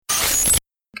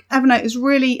Evernote is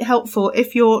really helpful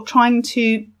if you're trying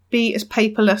to be as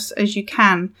paperless as you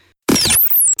can.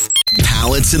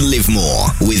 Power to Live More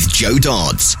with Joe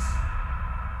Dodds.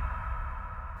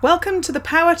 Welcome to the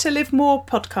Power to Live More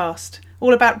podcast,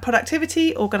 all about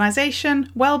productivity,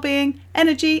 organisation, well-being,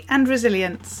 energy and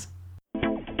resilience.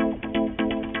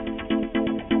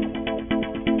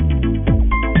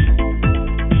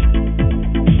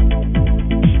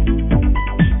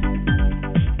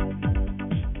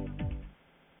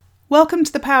 Welcome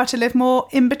to the Power to Live More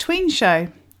in-between show.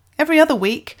 Every other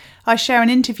week, I share an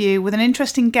interview with an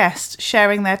interesting guest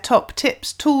sharing their top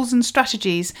tips, tools and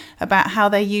strategies about how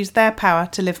they use their power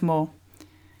to live more.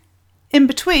 In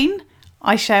between,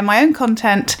 I share my own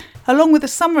content along with a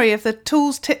summary of the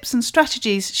tools, tips and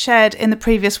strategies shared in the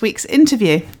previous week's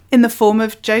interview in the form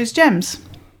of Joe's Gems.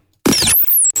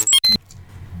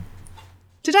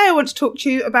 Today I want to talk to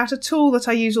you about a tool that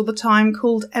I use all the time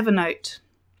called Evernote.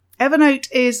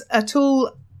 Evernote is a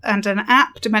tool and an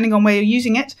app, depending on where you're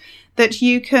using it, that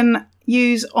you can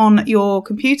use on your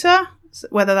computer,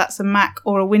 whether that's a Mac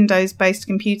or a Windows-based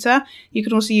computer. You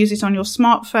can also use it on your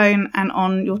smartphone and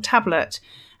on your tablet.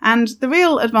 And the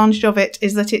real advantage of it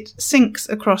is that it syncs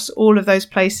across all of those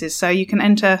places. So you can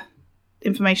enter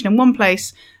information in one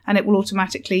place and it will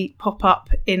automatically pop up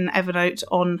in Evernote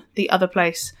on the other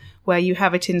place where you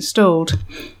have it installed.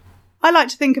 I like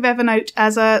to think of Evernote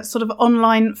as a sort of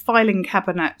online filing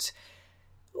cabinet.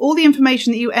 All the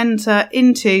information that you enter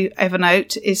into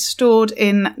Evernote is stored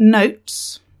in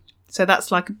notes. So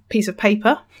that's like a piece of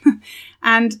paper.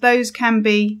 And those can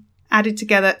be added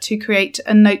together to create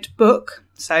a notebook.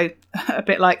 So a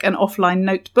bit like an offline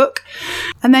notebook.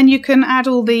 And then you can add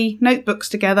all the notebooks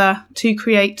together to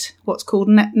create what's called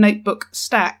notebook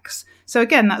stacks. So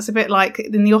again, that's a bit like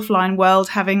in the offline world,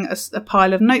 having a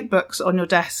pile of notebooks on your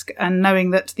desk and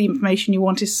knowing that the information you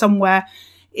want is somewhere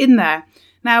in there.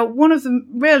 Now, one of the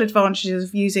real advantages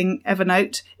of using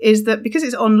Evernote is that because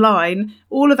it's online,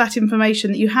 all of that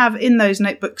information that you have in those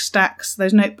notebook stacks,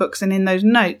 those notebooks and in those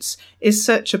notes is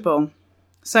searchable.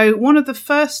 So one of the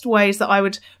first ways that I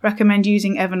would recommend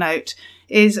using Evernote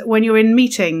is when you're in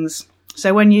meetings.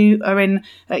 So when you are in,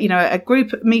 a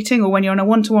group meeting or when you're in a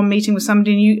one-to-one meeting with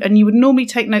somebody and you would normally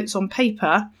take notes on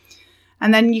paper,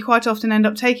 and then you quite often end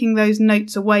up taking those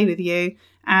notes away with you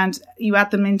and you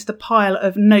add them into the pile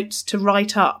of notes to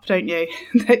write up, don't you?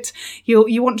 That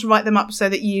you want to write them up so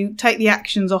that you take the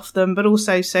actions off them, but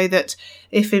also so that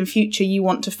if in future you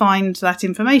want to find that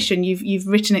information, you've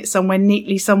written it somewhere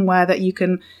neatly somewhere that you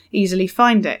can easily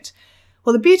find it.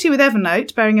 Well, the beauty with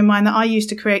Evernote, bearing in mind that I used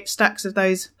to create stacks of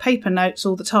those paper notes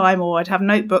all the time, or I'd have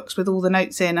notebooks with all the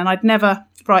notes in, and I'd never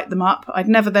write them up. I'd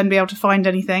never then be able to find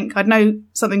anything. I'd know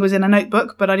something was in a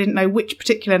notebook, but I didn't know which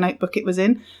particular notebook it was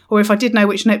in. Or if I did know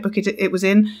which notebook it was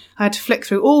in, I had to flick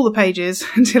through all the pages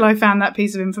until I found that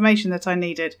piece of information that I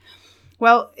needed.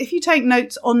 Well, if you take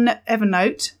notes on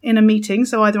Evernote in a meeting,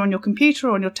 so either on your computer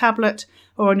or on your tablet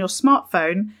or on your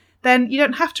smartphone, then you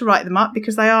don't have to write them up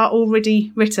because they are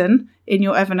already written in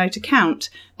your Evernote account.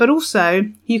 But also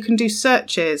you can do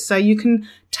searches. So you can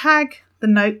tag the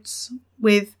notes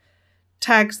with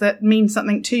tags that mean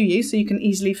something to you, so you can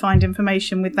easily find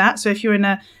information with that. So if you're in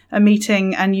a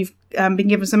meeting and you've been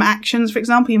given some actions, for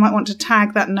example, you might want to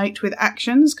tag that note with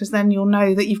actions, because then you'll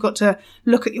know that you've got to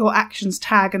look at your actions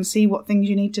tag and see what things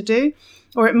you need to do.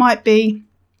 Or it might be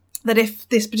that if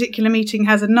this particular meeting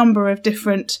has a number of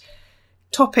different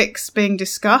topics being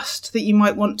discussed, that you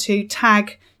might want to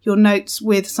tag your notes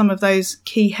with some of those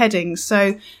key headings.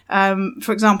 So,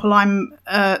 for example, I'm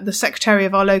the secretary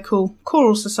of our local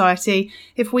choral society.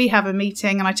 If we have a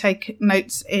meeting and I take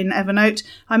notes in Evernote,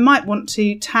 I might want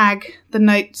to tag the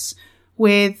notes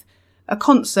with a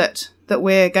concert that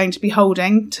we're going to be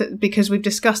holding because we've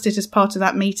discussed it as part of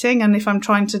that meeting. And if I'm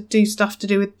trying to do stuff to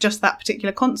do with just that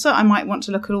particular concert, I might want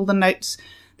to look at all the notes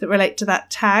that relate to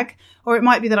that tag. Or it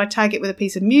might be that I tag it with a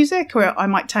piece of music, or I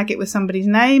might tag it with somebody's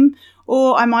name,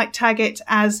 or I might tag it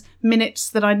as minutes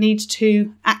that I need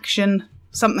to action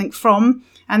something from.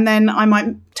 And then I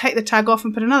might take the tag off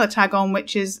and put another tag on,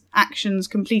 which is actions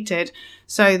completed,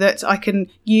 so that I can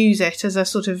use it as a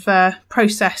sort of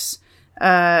process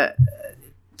format.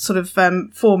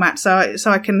 So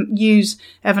I can use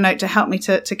Evernote to help me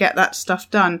to get that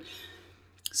stuff done.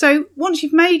 So once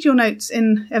you've made your notes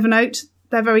in Evernote,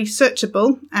 they're very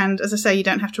searchable, and as I say, you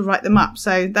don't have to write them up.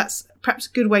 So that's perhaps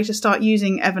a good way to start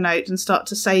using Evernote and start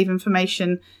to save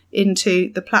information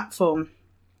into the platform.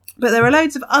 But there are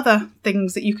loads of other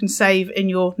things that you can save in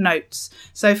your notes.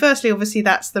 So firstly, obviously,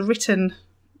 that's the written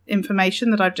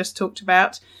information that I've just talked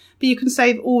about. But you can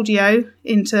save audio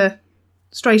into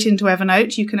straight into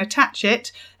Evernote. You can attach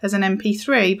it as an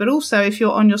MP3, but also if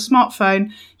you're on your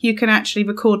smartphone, you can actually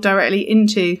record directly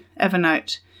into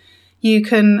Evernote. You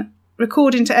can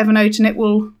record into Evernote and it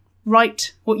will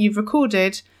write what you've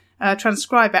recorded,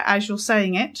 transcribe it as you're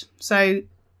saying it. So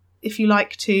if you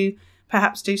like to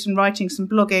perhaps do some writing, some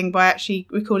blogging by actually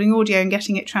recording audio and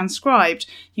getting it transcribed,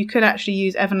 you could actually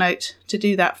use Evernote to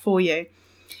do that for you.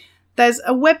 There's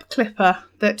a web clipper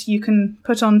that you can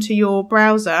put onto your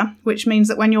browser, which means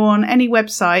that when you're on any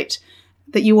website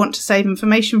that you want to save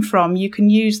information from, you can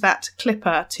use that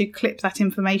clipper to clip that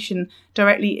information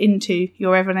directly into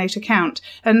your Evernote account.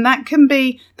 And that can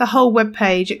be the whole web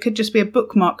page. It could just be a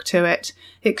bookmark to it.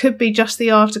 It could be just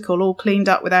the article all cleaned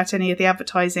up without any of the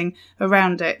advertising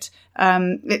around it.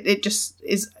 It just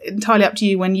is entirely up to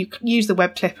you. When you use the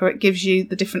web clipper, it gives you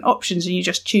the different options and you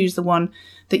just choose the one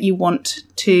that you want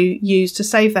to use to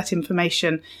save that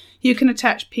information. You can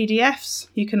attach PDFs,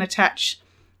 you can attach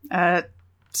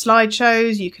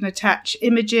slideshows, you can attach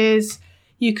images,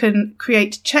 you can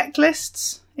create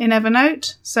checklists in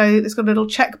Evernote. So it's got a little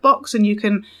checkbox and you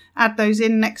can add those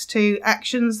in next to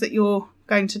actions that you're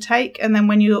going to take. And then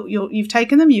when you've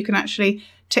taken them, you can actually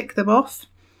tick them off.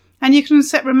 And you can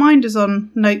set reminders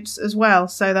on notes as well.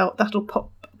 So that'll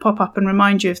pop up and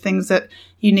remind you of things that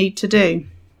you need to do.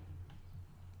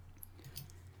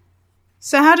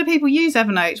 So how do people use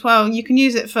Evernote? Well, you can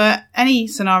use it for any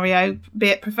scenario, be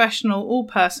it professional or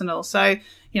personal. So,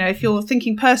 if you're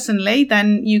thinking personally,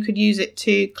 then you could use it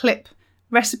to clip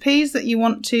recipes that you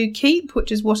want to keep,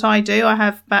 which is what I do. I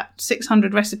have about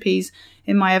 600 recipes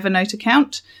in my Evernote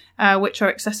account, which are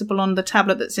accessible on the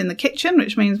tablet that's in the kitchen,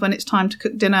 which means when it's time to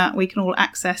cook dinner, we can all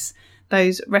access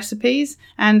those recipes.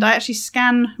 And I actually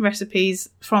scan recipes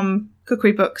from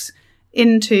cookery books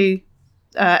into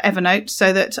Evernote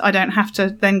so that I don't have to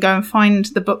then go and find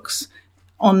the books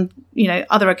on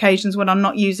other occasions when I'm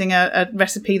not using a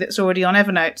recipe that's already on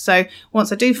Evernote. So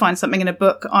once I do find something in a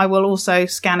book, I will also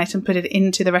scan it and put it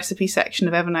into the recipe section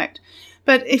of Evernote.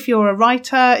 But if you're a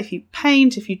writer, if you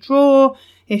paint, if you draw,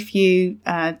 if you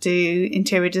do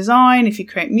interior design, if you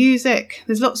create music,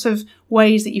 there's lots of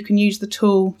ways that you can use the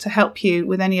tool to help you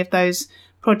with any of those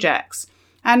projects.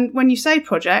 And when you say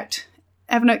project,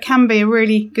 Evernote can be a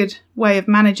really good way of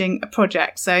managing a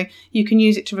project. So you can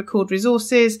use it to record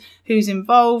resources, who's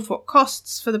involved, what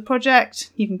costs for the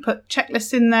project. You can put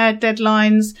checklists in there,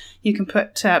 deadlines. You can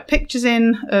put pictures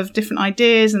in of different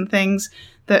ideas and things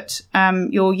that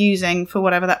you're using for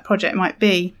whatever that project might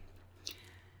be.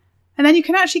 And then you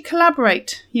can actually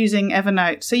collaborate using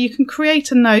Evernote. So you can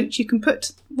create a note, you can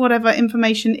put whatever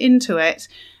information into it,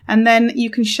 and then you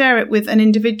can share it with an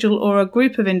individual or a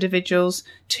group of individuals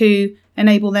to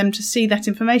enable them to see that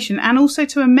information and also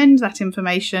to amend that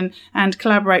information and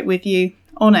collaborate with you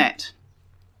on it.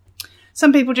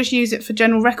 Some people just use it for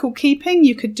general record keeping.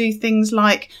 You could do things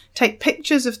like take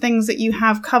pictures of things that you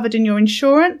have covered in your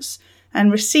insurance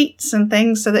and receipts and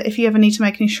things so that if you ever need to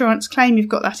make an insurance claim, you've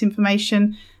got that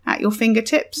information at your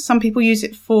fingertips. Some people use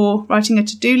it for writing a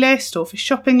to-do list or for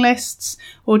shopping lists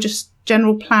or just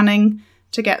general planning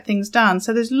to get things done.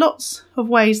 So there's lots of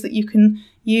ways that you can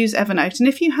use Evernote. And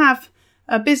if you have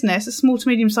a business, a small to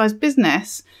medium-sized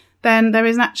business, then there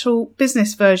is an actual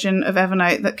business version of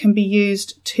Evernote that can be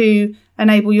used to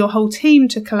enable your whole team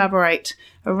to collaborate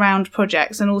around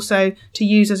projects and also to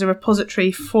use as a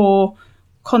repository for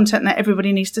content that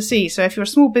everybody needs to see. So if you're a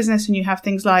small business and you have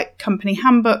things like company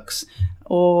handbooks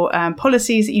or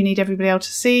policies that you need everybody else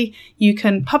to see, you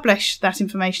can publish that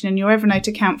information in your Evernote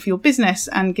account for your business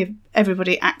and give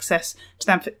everybody access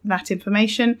to that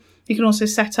information. You can also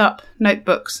set up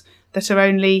notebooks that are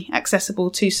only accessible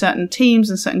to certain teams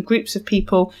and certain groups of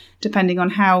people, depending on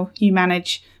how you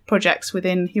manage projects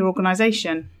within your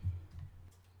organisation.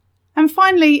 And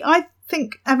finally, I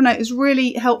think Evernote is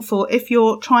really helpful if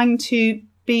you're trying to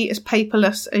be as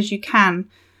paperless as you can.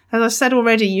 As I said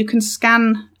already, you can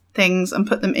scan things and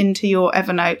put them into your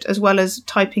Evernote, as well as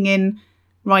typing in,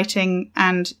 writing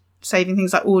and saving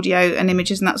things like audio and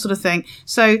images and that sort of thing.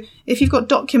 So if you've got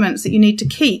documents that you need to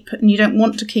keep and you don't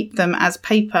want to keep them as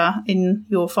paper in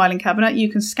your filing cabinet, you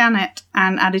can scan it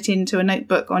and add it into a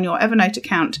notebook on your Evernote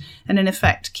account and in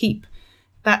effect keep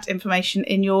that information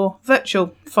in your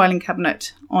virtual filing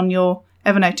cabinet on your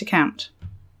Evernote account.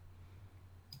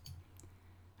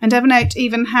 And Evernote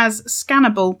even has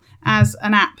Scannable as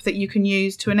an app that you can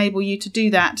use to enable you to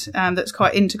do that, that's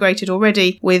quite integrated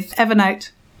already with Evernote.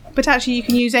 But actually you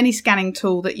can use any scanning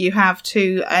tool that you have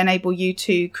to enable you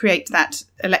to create that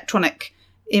electronic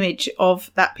image of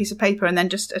that piece of paper and then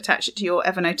just attach it to your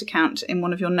Evernote account in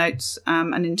one of your notes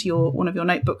and into one of your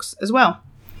notebooks as well.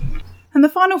 And And the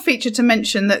final feature to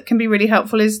mention that can be really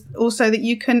helpful is also that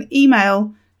you can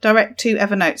email direct to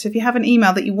Evernote. So if you have an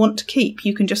email that you want to keep,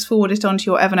 you can just forward it onto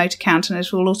your Evernote account and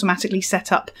it will automatically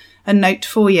set up a note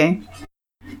for you.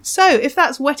 So if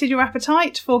that's whetted your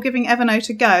appetite for giving Evernote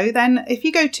a go, then if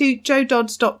you go to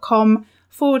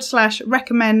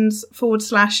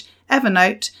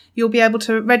joedodds.com/recommends/Evernote, you'll be able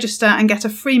to register and get a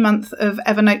free month of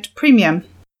Evernote Premium.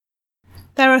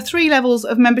 There are 3 levels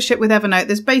of membership with Evernote.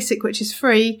 There's Basic, which is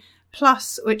free,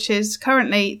 Plus, which is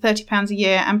currently £30 a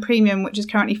year, and Premium, which is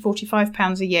currently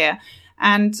 £45 a year.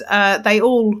 And they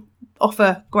all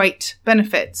offer great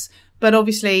benefits. But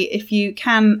obviously, if you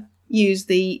can use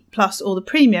the Plus or the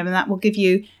Premium, and that will give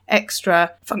you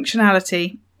extra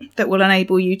functionality that will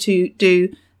enable you to do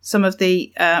some of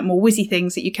the more whizzy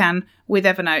things that you can with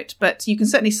Evernote. But you can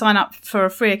certainly sign up for a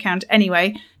free account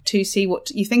anyway to see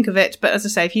what you think of it. But as I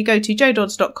say, if you go to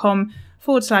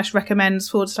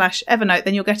joedodds.com/recommends/Evernote,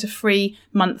 then you'll get a free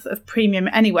month of Premium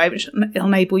anyway, which will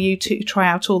enable you to try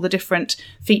out all the different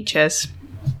features.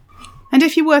 And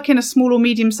if you work in a small or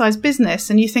medium-sized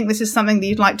business and you think this is something that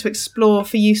you'd like to explore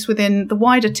for use within the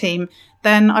wider team,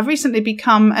 then I've recently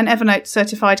become an Evernote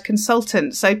certified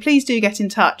consultant. So please do get in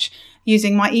touch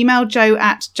using my email,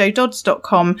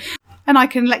 joe@joedodds.com, and I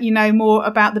can let you know more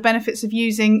about the benefits of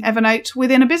using Evernote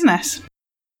within a business.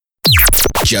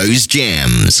 Joe's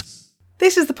Gems.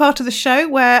 This is the part of the show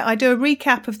where I do a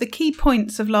recap of the key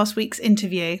points of last week's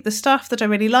interview, the stuff that I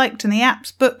really liked, and the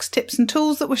apps, books, tips and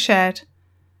tools that were shared.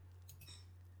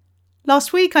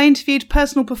 Last week I interviewed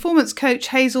personal performance coach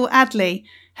Hazel Adley.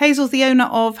 Hazel's the owner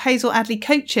of Hazel Adley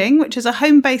Coaching, which is a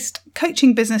home-based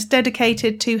coaching business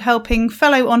dedicated to helping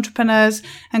fellow entrepreneurs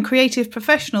and creative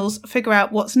professionals figure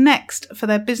out what's next for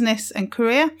their business and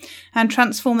career and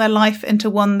transform their life into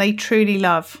one they truly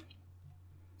love.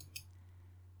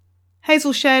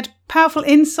 Hazel shared powerful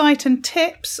insight and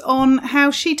tips on how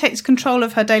she takes control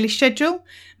of her daily schedule,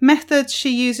 methods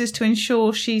she uses to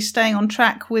ensure she's staying on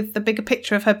track with the bigger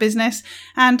picture of her business,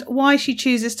 and why she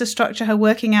chooses to structure her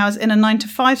working hours in a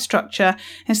 9-to-5 structure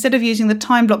instead of using the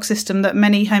time block system that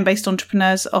many home-based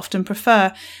entrepreneurs often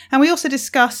prefer. And we also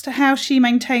discussed how she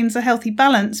maintains a healthy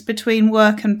balance between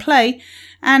work and play,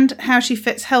 and how she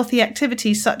fits healthy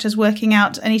activities such as working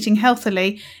out and eating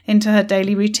healthily into her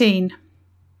daily routine.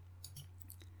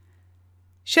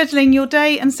 Scheduling your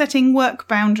day and setting work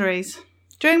boundaries.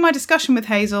 During my discussion with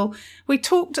Hazel, we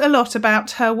talked a lot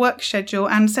about her work schedule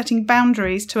and setting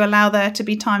boundaries to allow there to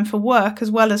be time for work as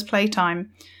well as playtime.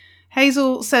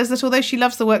 Hazel says that although she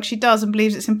loves the work she does and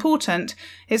believes it's important,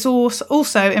 it's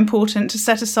also important to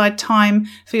set aside time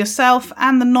for yourself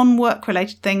and the non-work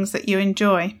related things that you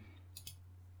enjoy.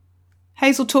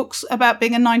 Hazel talks about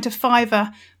being a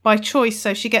 9-to-5er by choice,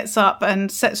 so she gets up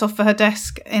and sets off for her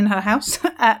desk in her house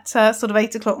at sort of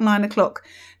 8 o'clock, 9 o'clock,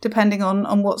 depending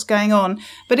on what's going on.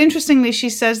 But interestingly,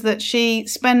 she says that she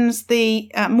spends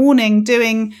the morning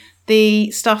doing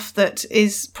the stuff that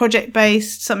is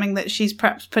project-based, something that she's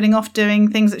perhaps putting off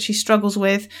doing, things that she struggles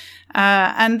with.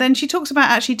 And then she talks about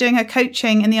actually doing her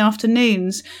coaching in the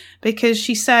afternoons, because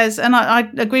she says, and I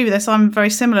agree with this, I'm very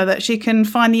similar, that she can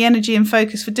find the energy and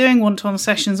focus for doing one-to-one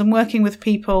sessions and working with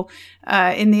people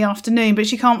in the afternoon, but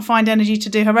she can't find energy to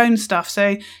do her own stuff.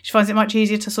 So she finds it much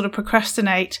easier to sort of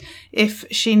procrastinate if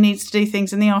she needs to do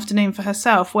things in the afternoon for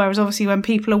herself. Whereas obviously when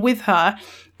people are with her,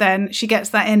 then she gets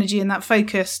that energy and that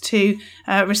focus to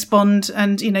respond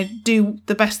and, do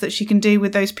the best that she can do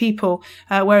with those people.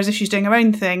 Whereas if she's doing her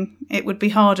own thing, it would be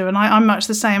harder. And I'm much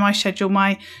the same. I schedule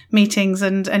my meetings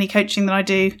and any coaching that I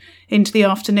do into the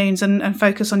afternoons and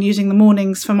focus on using the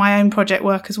mornings for my own project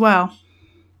work as well.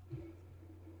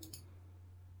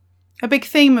 A big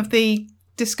theme of the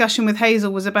discussion with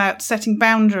Hazel was about setting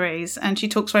boundaries, and she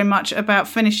talks very much about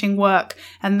finishing work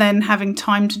and then having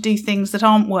time to do things that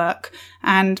aren't work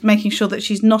and making sure that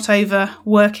she's not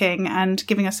overworking and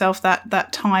giving herself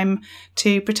that time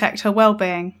to protect her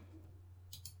well-being.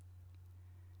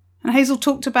 And Hazel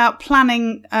talked about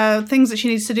planning things that she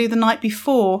needs to do the night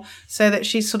before so that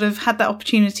she's sort of had that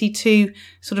opportunity to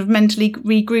sort of mentally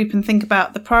regroup and think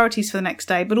about the priorities for the next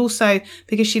day, but also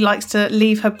because she likes to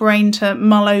leave her brain to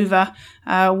mull over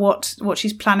what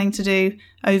she's planning to do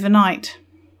overnight.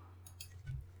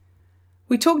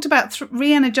 We talked about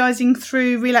re-energizing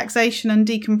through relaxation and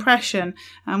decompression,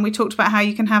 and we talked about how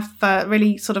you can have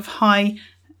really sort of high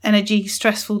energy,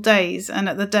 stressful days, and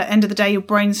at the end of the day your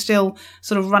brain's still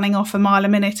sort of running off a mile a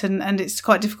minute and it's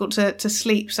quite difficult to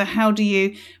sleep. So how do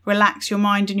you relax your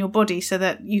mind and your body so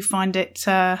that you find it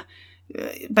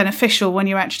beneficial when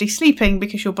you're actually sleeping,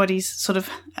 because your body's sort of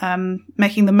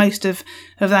making the most of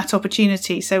that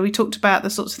opportunity. So we talked about the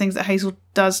sorts of things that Hazel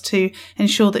does to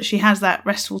ensure that she has that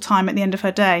restful time at the end of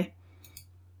her day.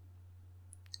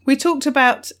 We talked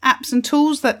about apps and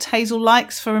tools that Hazel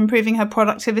likes for improving her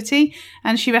productivity,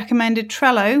 and she recommended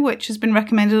Trello, which has been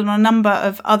recommended on a number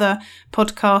of other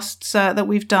podcasts that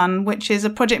we've done, which is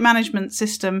a project management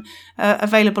system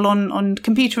available on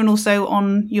computer and also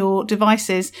on your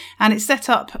devices. And it's set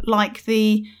up like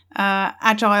the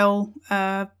Agile,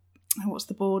 what's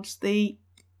the boards? I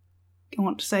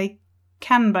want to say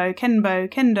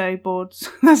Kendo boards.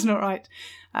 That's not right.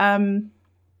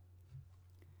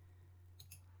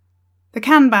 The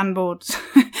Kanban boards,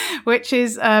 which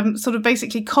is sort of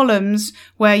basically columns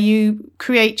where you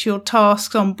create your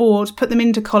tasks on boards, put them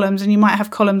into columns, and you might have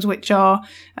columns which are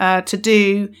to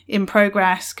do, in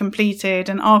progress, completed,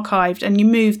 and archived, and you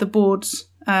move the boards,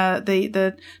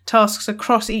 the tasks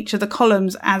across each of the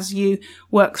columns as you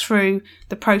work through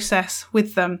the process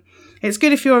with them. It's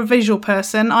good if you're a visual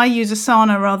person. I use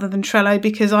Asana rather than Trello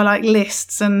because I like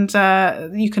lists, and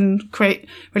you can create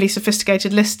really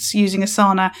sophisticated lists using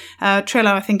Asana. Trello,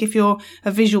 I think if you're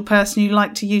a visual person, you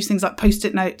like to use things like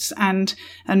Post-it notes and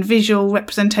visual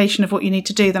representation of what you need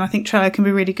to do, then I think Trello can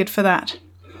be really good for that.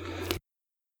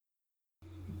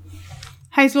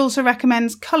 Hazel also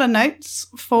recommends colour notes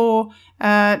for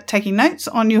taking notes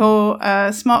on your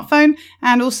smartphone,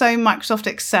 and also Microsoft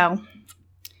Excel.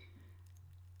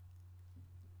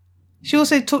 She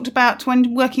also talked about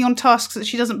when working on tasks that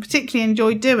she doesn't particularly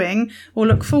enjoy doing or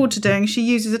look forward to doing, she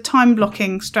uses a time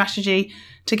blocking strategy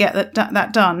to get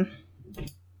that done.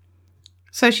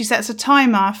 So she sets a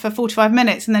timer for 45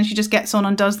 minutes and then she just gets on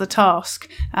and does the task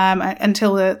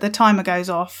until the timer goes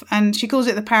off. And she calls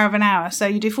it the power of an hour. So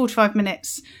you do 45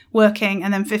 minutes working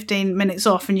and then 15 minutes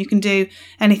off, and you can do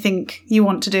anything you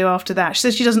want to do after that. She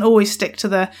says she doesn't always stick to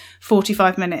the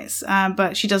 45 minutes,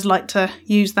 but she does like to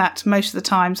use that most of the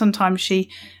time. Sometimes she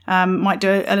might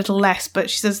do a little less, but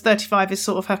she says 35 is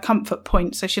sort of her comfort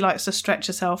point. So she likes to stretch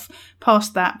herself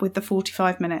past that with the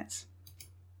 45 minutes.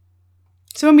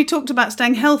 So when we talked about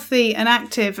staying healthy and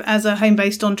active as a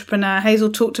home-based entrepreneur,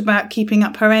 Hazel talked about keeping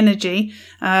up her energy,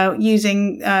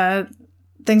 using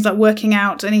things like working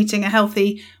out and eating a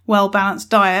healthy, well-balanced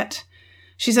diet.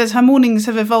 She says her mornings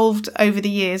have evolved over the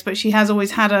years, but she has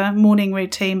always had a morning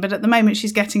routine. But at the moment,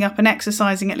 she's getting up and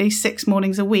exercising at least 6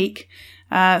 mornings a week,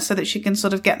 so that she can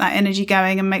sort of get that energy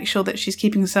going and make sure that she's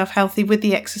keeping herself healthy with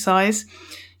the exercise.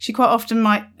 She quite often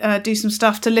might do some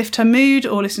stuff to lift her mood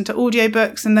or listen to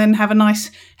audiobooks and then have a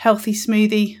nice healthy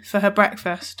smoothie for her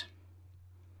breakfast.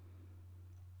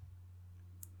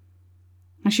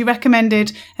 And she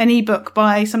recommended an ebook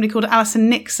by somebody called Alison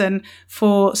Nixon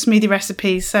for smoothie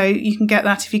recipes. So you can get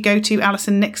that if you go to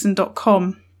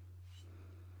alisonnixon.com.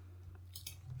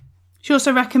 She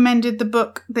also recommended the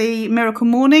book The Miracle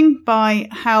Morning by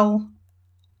Hal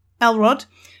Elrod,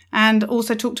 and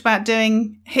also talked about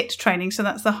doing HIIT training. So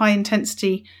that's the high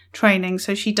intensity training.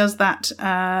 So she does that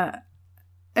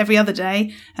every other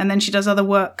day, and then she does other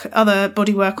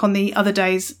body work on the other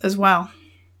days as well.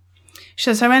 She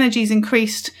says her energy's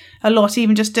increased a lot.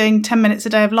 Even just doing 10 minutes a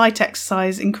day of light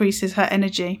exercise increases her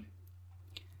energy.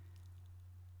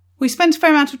 We spent a fair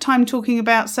amount of time talking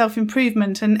about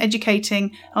self-improvement and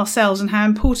educating ourselves and how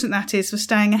important that is for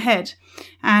staying ahead.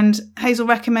 And Hazel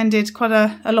recommended quite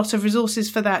a lot of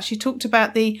resources for that. She talked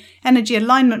about the energy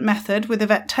alignment method with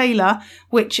Yvette Taylor,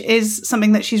 which is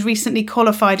something that she's recently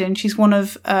qualified in. She's one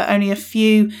of only a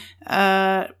few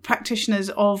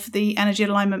practitioners of the energy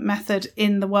alignment method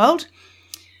in the world.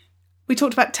 We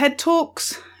talked about TED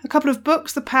Talks, a couple of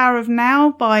books, The Power of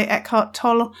Now by Eckhart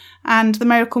Tolle and The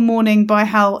Miracle Morning by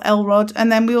Hal Elrod.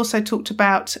 And then we also talked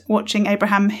about watching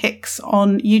Abraham Hicks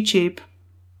on YouTube.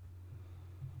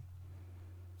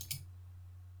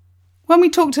 When we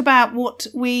talked about what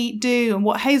we do and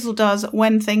what Hazel does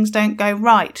when things don't go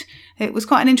right, it was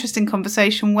quite an interesting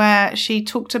conversation where she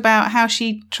talked about how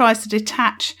she tries to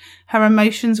detach her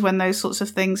emotions when those sorts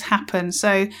of things happen.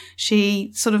 So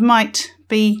she sort of might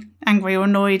be angry or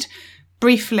annoyed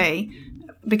briefly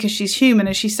because she's human,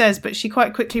 as she says, but she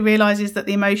quite quickly realises that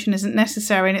the emotion isn't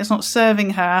necessary and it's not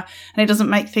serving her and it doesn't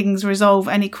make things resolve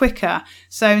any quicker.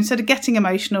 So instead of getting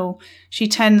emotional, she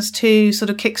tends to sort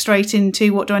of kick straight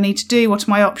into, what do I need to do? What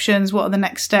are my options? What are the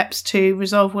next steps to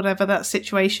resolve whatever that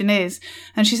situation is?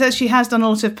 And she says she has done a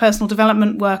lot of personal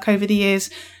development work over the years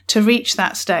to reach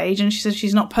that stage, and she says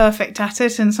she's not perfect at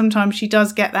it, and sometimes she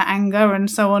does get that anger and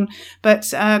so on, but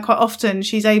quite often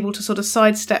she's able to sort of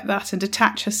sidestep that and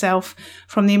detach herself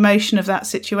from the emotion of that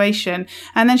situation.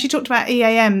 And then she talked about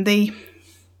EAM, the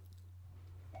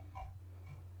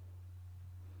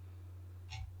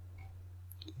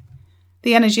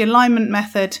the energy alignment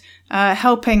method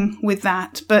helping with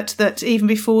that, but that even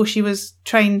before she was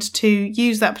trained to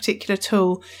use that particular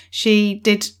tool, she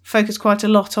did focus quite a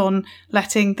lot on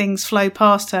letting things flow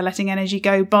past her, letting energy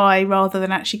go by rather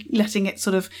than actually letting it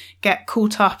sort of get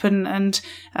caught up and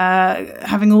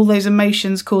having all those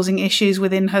emotions causing issues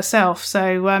within herself.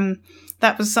 So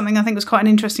that was something I think was quite an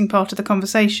interesting part of the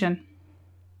conversation.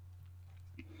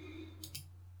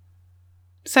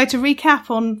 So to recap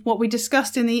on what we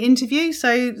discussed in the interview,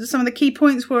 so some of the key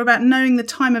points were about knowing the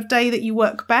time of day that you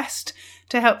work best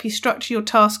to help you structure your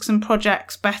tasks and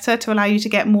projects better to allow you to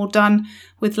get more done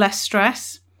with less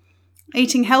stress.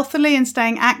 Eating healthily and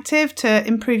staying active to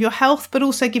improve your health, but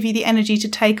also give you the energy to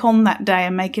take on that day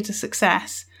and make it a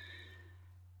success.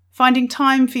 Finding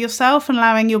time for yourself and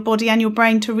allowing your body and your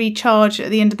brain to recharge at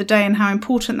the end of the day and how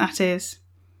important that is.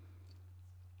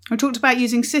 I talked about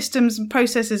using systems and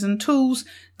processes and tools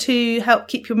to help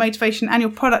keep your motivation and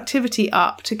your productivity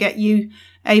up to get you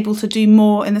able to do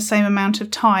more in the same amount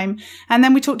of time. And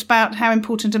then we talked about how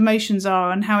important emotions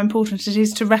are and how important it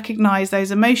is to recognise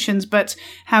those emotions, but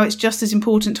how it's just as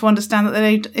important to understand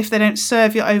that if they don't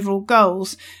serve your overall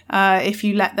goals, if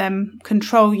you let them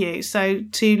control you. So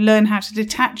to learn how to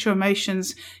detach your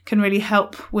emotions can really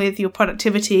help with your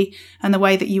productivity and the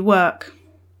way that you work.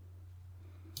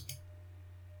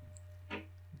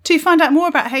 To find out more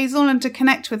about Hazel and to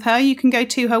connect with her, you can go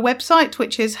to her website,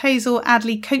 which is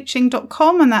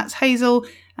hazeladleycoaching.com, and that's Hazel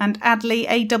and Adley,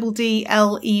 Addley,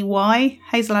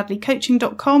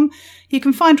 hazeladleycoaching.com. You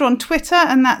can find her on Twitter,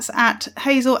 and that's at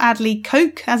Hazel Adley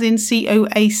Coach, as in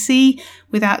COAC,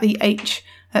 without the H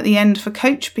at the end for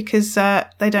coach, because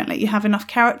they don't let you have enough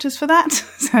characters for that.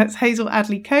 So it's Hazel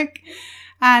Adley Coach.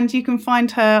 And you can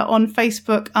find her on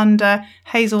Facebook under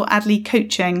Hazel Adley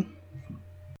Coaching.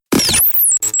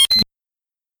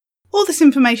 All this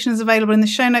information is available in the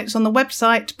show notes on the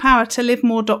website,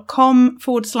 powertolivemore.com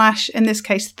 / in this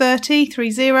case 30.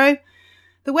 The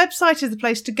website is the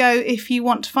place to go if you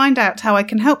want to find out how I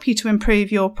can help you to improve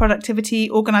your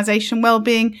productivity, organisation,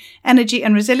 well-being, energy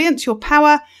and resilience, your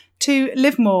power to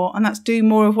live more, and that's do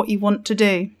more of what you want to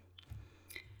do.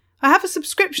 I have a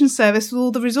subscription service with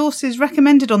all the resources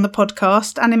recommended on the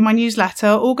podcast and in my newsletter,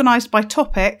 organised by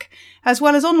topic, as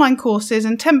well as online courses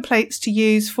and templates to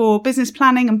use for business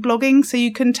planning and blogging, so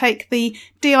you can take the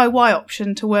DIY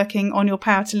option to working on your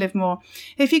Power to Live More.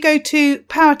 If you go to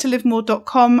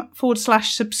powertolivemore.com /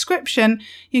 subscription,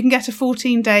 you can get a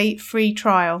 14-day free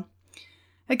trial.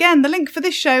 Again, the link for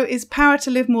this show is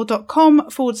powertolivemore.com /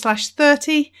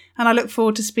 30, and I look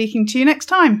forward to speaking to you next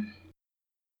time.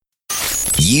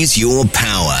 Use your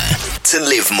power to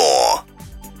live more.